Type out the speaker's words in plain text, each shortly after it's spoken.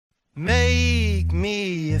Make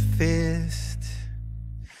me a fist,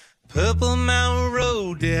 Purple Mountain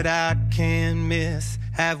Road that I can't miss.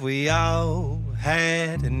 Have we all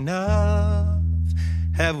had enough?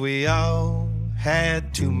 Have we all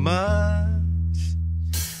had too much?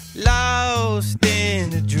 Lost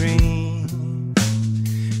in a dream,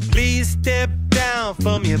 please step down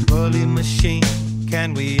from your bully machine.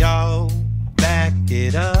 Can we all back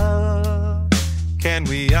it up? Can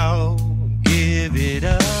we all give it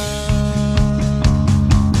up?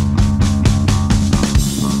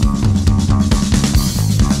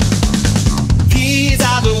 These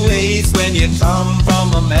are the ways when you come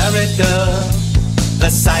from America. The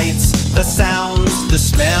sights, the sounds, the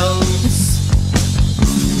smells.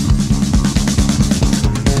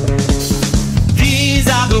 These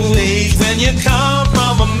are the ways when you come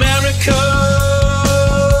from America.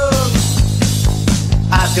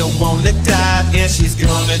 I don't wanna die, and she's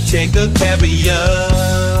gonna take good care of you.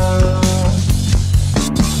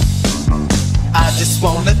 I just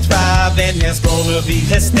wanna thrive, and there's gonna be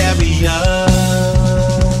hysteria.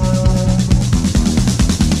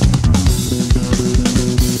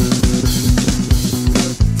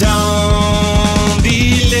 Don't be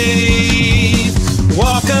late,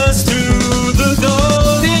 walk us through the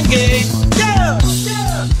Golden Gate. Yeah,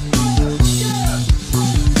 yeah, yeah.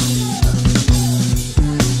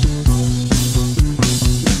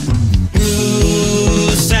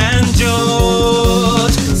 Bruce and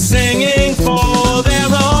George singing for their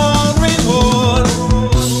own reward.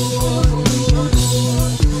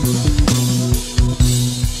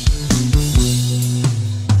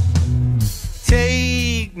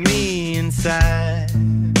 Take me inside,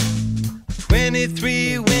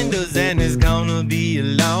 23 windows, and it's gonna be a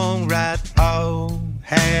long ride. All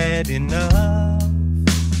had enough?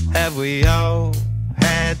 Have we all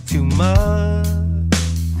had too much?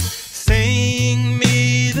 Sing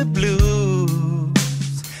me the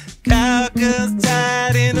blues, cowgirls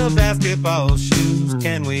tied in a basketball shoes.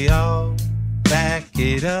 Can we all back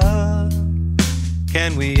it up?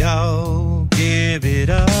 Can we all give it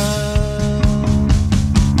up?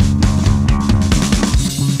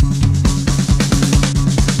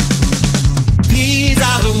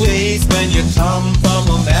 Ways when you come from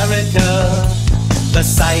America. The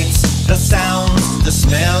sights, the sounds, the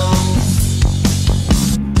smells.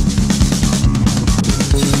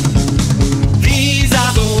 These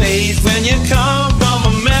are the ways when you come from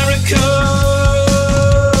America.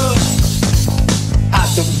 I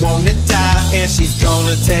don't wanna die, and she's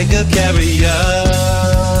gonna take good care of you.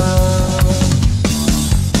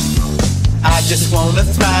 I just wanna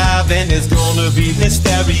thrive, and there's gonna be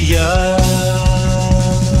hysteria.